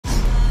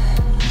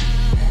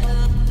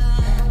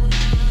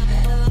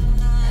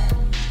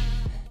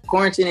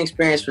quarantine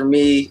experience for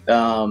me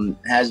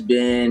has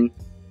been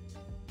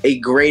a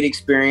great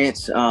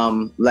experience.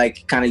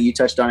 Like kind of you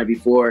touched on it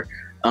before.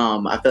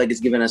 I feel like it's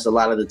given us a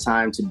lot of the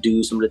time to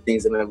do some of the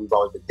things that we've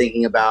always been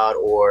thinking about,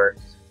 or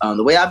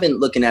the way I've been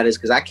looking at it is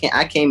because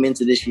I came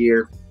into this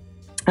year,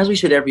 as we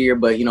should every year,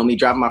 but you know, me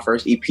dropping my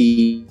first EP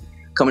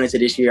coming into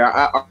this year,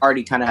 I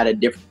already kind of had a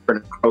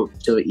different approach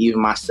to it, even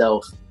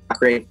myself, my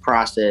creative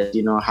process,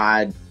 you know,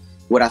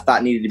 what I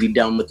thought needed to be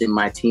done within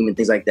my team and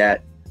things like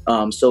that.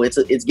 So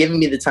it's giving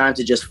me the time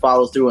to just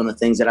follow through on the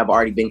things that I've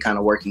already been kind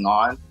of working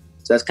on.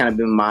 So that's kind of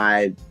been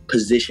my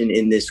position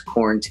in this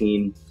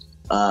quarantine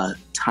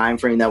time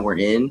frame that we're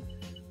in.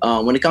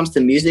 When it comes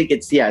to music,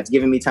 it's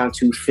giving me time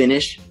to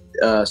finish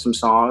some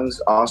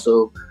songs.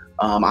 Also,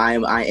 I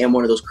am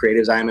one of those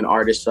creatives. I am an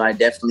artist, so I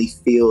definitely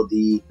feel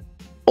the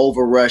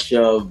overrush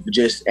of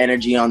just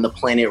energy on the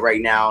planet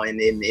right now,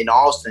 and in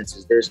all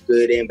senses. There's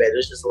good and bad.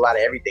 There's just a lot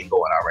of everything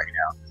going on right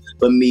now.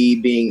 But me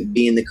being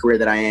the career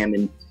that I am,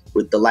 and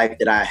with the life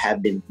that I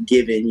have been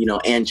given, you know,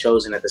 and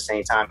chosen at the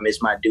same time,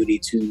 it's my duty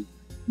to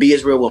be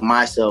as real with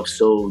myself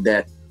so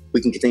that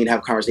we can continue to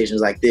have conversations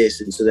like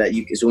this, and so that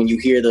so when you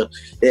hear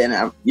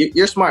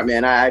you're smart,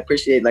 man. I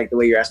appreciate like the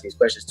way you're asking these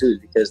questions too,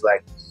 because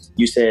like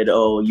you said,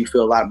 oh, you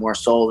feel a lot more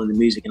soul in the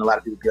music, and a lot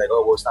of people be like,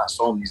 oh, well, it's not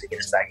soul music, and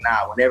it's like,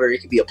 nah. Whenever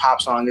it could be a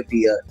pop song, it could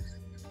be a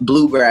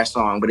bluegrass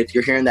song, but if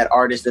you're hearing that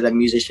artist or that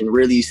musician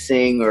really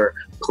sing or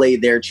play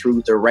their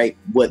truth or write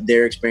what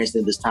they're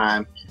experiencing at this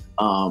time,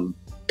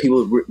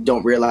 people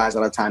don't realize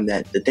all the time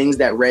that the things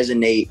that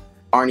resonate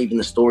aren't even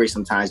the story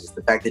sometimes. It's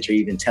the fact that you're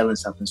even telling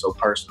something so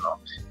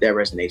personal that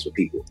resonates with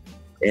people.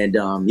 And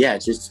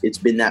it's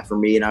been that for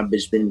me, and I've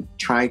just been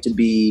trying to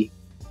be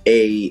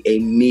a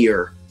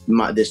mirror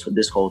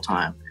this whole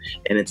time.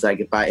 And it's like,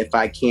 if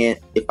I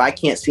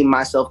can't see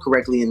myself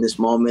correctly in this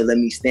moment, let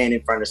me stand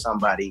in front of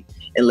somebody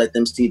and let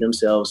them see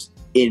themselves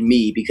in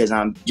me, because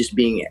I'm just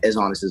being as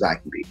honest as I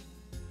can be.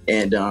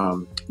 And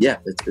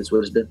that's what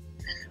it's been.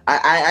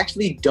 I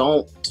actually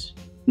don't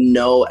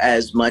know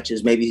as much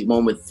as maybe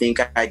one would think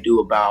I do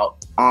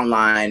about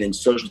online and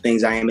social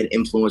things. I am an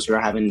influencer.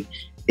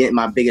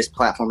 My biggest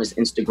platform is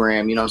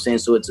Instagram, you know what I'm saying?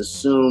 So it's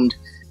assumed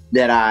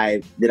that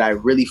I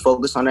really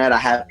focus on that. I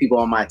have people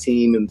on my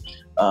team,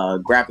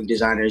 and graphic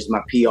designers, my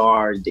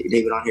PR,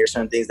 David on here,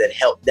 certain things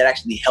that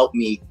actually help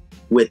me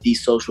with the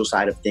social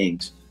side of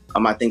things.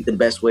 I think the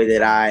best way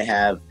that I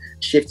have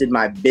shifted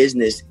my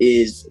business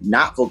is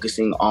not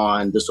focusing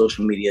on the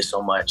social media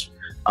so much.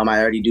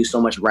 I already do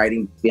so much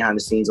writing behind the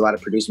scenes, a lot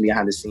of producing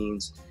behind the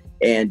scenes.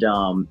 And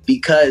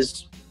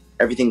because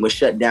everything was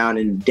shut down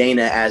and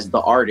Dana as the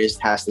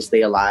artist has to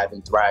stay alive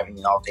and thriving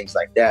and all things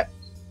like that,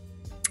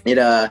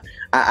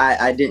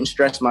 I didn't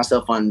stress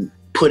myself on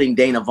putting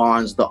Dana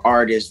Vaughns, the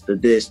artist,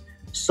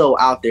 so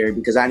out there,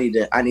 because I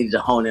needed to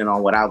hone in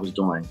on what I was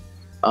doing.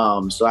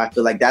 So I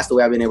feel like that's the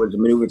way I've been able to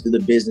maneuver through the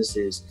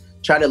businesses,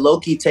 try to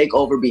low-key take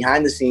over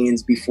behind the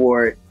scenes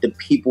before the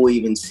people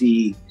even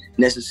see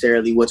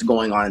necessarily what's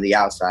going on in the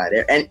outside.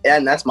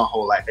 And that's my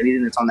whole life.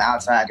 Anything that's on the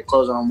outside, the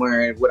clothes I'm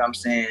wearing, what I'm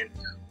saying,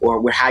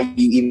 or how you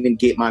even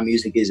get my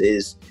music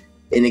is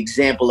an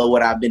example of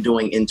what I've been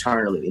doing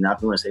internally. And I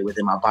don't want to say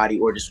within my body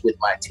or just with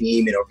my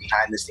team or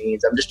behind the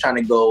scenes. I'm just trying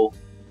to go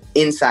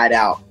inside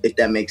out, if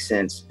that makes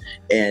sense.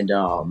 And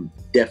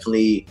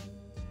definitely,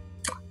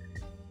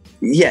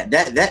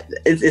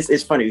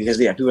 it's funny because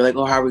people are like,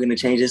 oh, how are we going to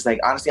change this? Like,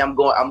 honestly, I'm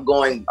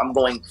going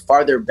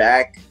farther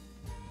back.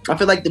 I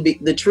feel like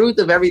the truth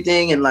of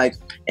everything and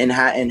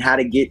how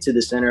to get to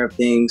the center of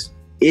things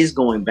is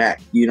going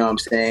back. You know what I'm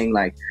saying?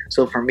 Like,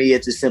 so for me,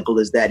 it's as simple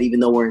as that.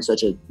 Even though we're in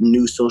such a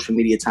new social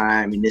media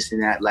time and this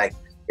and that, like,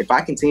 if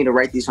I continue to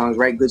write these songs,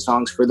 write good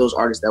songs for those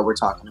artists that we're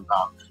talking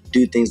about,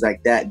 do things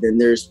like that, then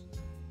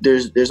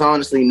there's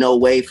honestly no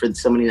way for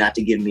somebody not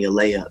to give me a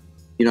layup.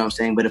 You know what I'm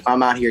saying? But if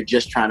I'm out here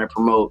just trying to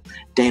promote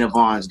Dana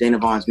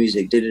Vaughns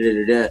music,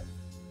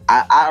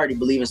 I already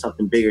believe in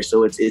something bigger.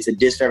 So it's a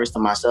disservice to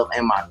myself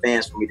and my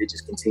fans for me to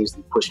just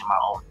continuously pushing my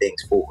own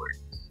things forward.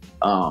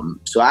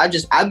 So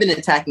I've been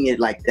attacking it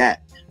like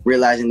that,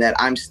 realizing that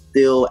I'm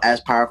still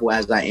as powerful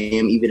as I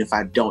am, even if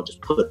I don't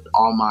just put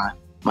all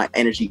my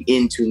energy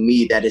into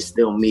me. That is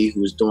still me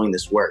who's doing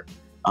this work.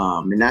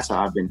 And that's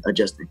how I've been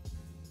adjusting,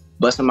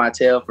 busting my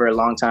tail for a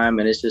long time.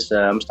 And it's just,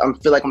 I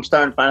feel like I'm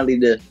starting finally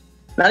to,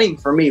 not even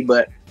for me,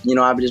 but you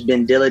know, I've just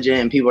been diligent,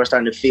 and people are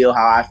starting to feel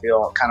how I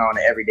feel kind of on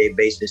an everyday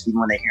basis, even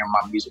when they hear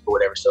my music or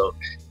whatever. So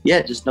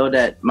yeah, just know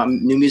that my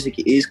new music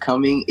is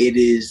coming. It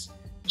is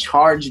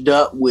charged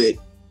up with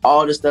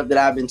all the stuff that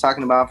I've been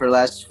talking about for the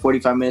last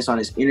 45 minutes on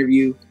this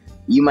interview.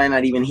 You might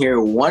not even hear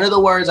one of the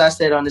words I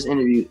said on this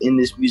interview in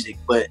this music,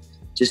 but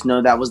just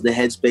know that was the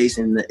headspace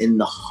and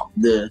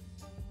the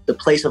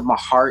place of my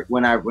heart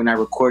when I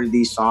recorded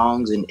these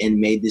songs and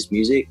made this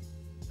music.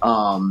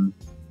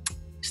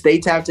 Stay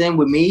tapped in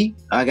with me.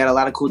 I got a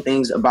lot of cool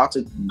things about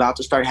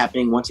to start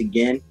happening once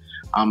again.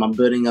 I'm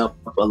building up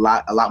a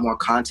lot more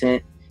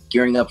content,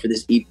 gearing up for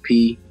this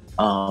EP,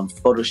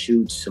 photo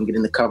shoots. I'm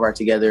getting the cover art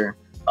together.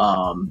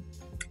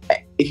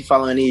 if you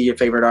follow any of your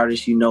favorite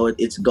artists, you know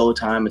it's go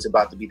time. It's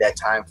about to be that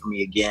time for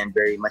me again.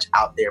 Very much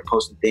out there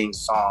posting things,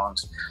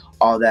 songs,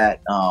 all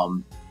that.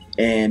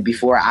 And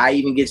before I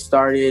even get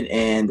started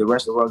and the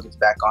rest of the world gets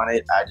back on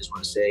it, I just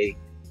want to say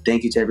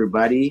thank you to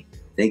everybody.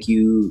 Thank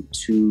you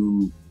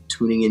to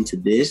tuning into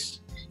this.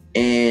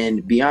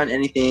 And beyond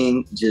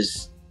anything,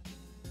 just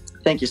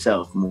thank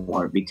yourself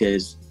more,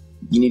 because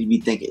you need to be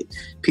thinking.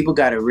 People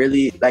got to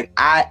really, like,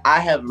 I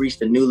have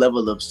reached a new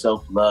level of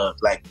self-love.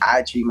 Like,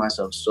 I treat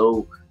myself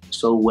so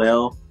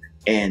well.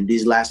 And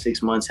these last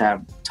 6 months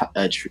have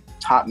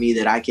taught me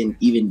that I can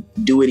even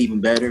do it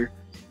even better.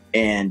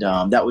 And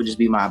that would just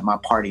be my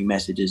parting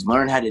message is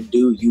learn how to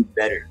do you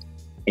better.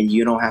 And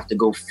you don't have to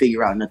go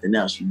figure out nothing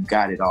else. You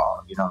got it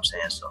all. You know what I'm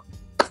saying? So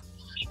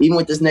even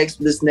with this next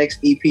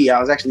EP, I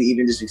was actually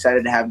even just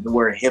excited to have the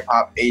word hip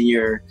hop in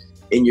your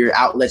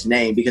outlet's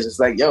name, because it's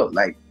like, yo,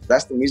 like,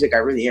 that's the music I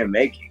really am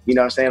making. You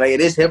know what I'm saying? Like, it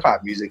is hip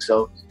hop music.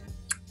 So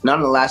not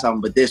on the last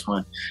album, but this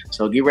one.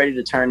 So get ready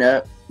to turn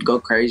up, go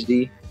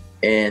crazy,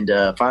 and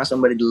find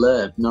somebody to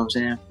love. You know what I'm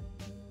saying?